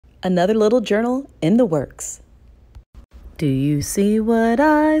Another little journal in the works. Do you see what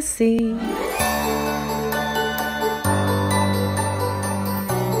I see?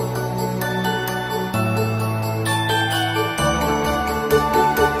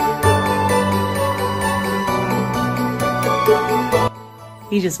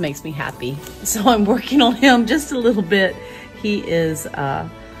 He just makes me happy. So I'm working on him just a little bit. He is, I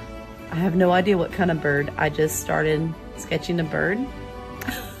have no idea what kind of bird. I just started sketching a bird.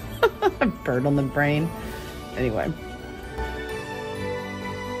 A bird on the brain. Anyway.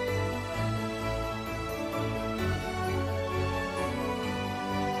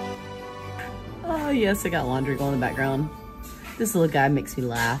 Oh yes, I got laundry going in the background. This little guy makes me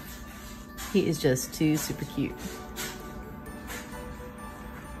laugh. He is just too super cute.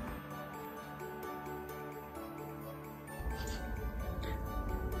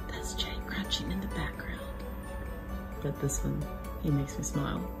 That's Jay crunching in the background. But this one, he makes me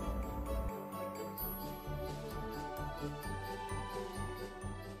smile.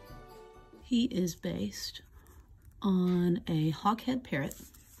 He is based on a hawkhead parrot,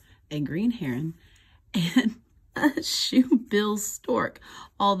 a green heron, and a shoebill stork,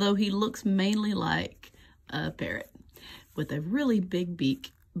 although he looks mainly like a parrot with a really big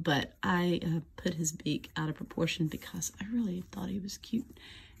beak, but I put his beak out of proportion because I really thought he was cute,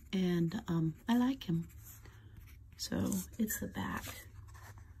 and I like him. So it's the back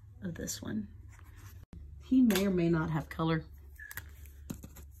of this one. He may or may not have color,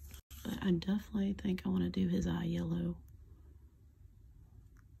 but I definitely think I want to do his eye yellow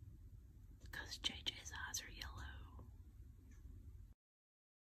because JJ's eyes are yellow.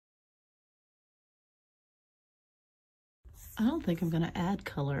 I don't think I'm going to add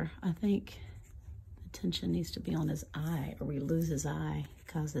color. I think the attention needs to be on his eye, or we lose his eye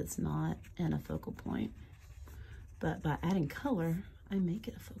because it's not in a focal point. But by adding color, I make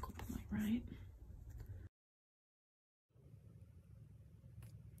it a focal point, right?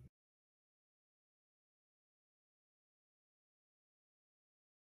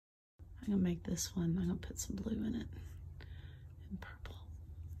 I'm gonna make this one, I'm gonna put some blue in it and purple.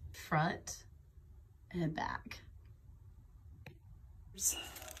 Front and back.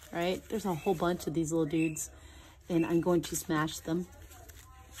 Right, there's a whole bunch of these little dudes and I'm going to smash them.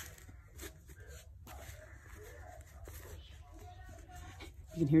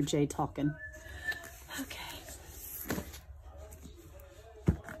 You can hear Jay talking.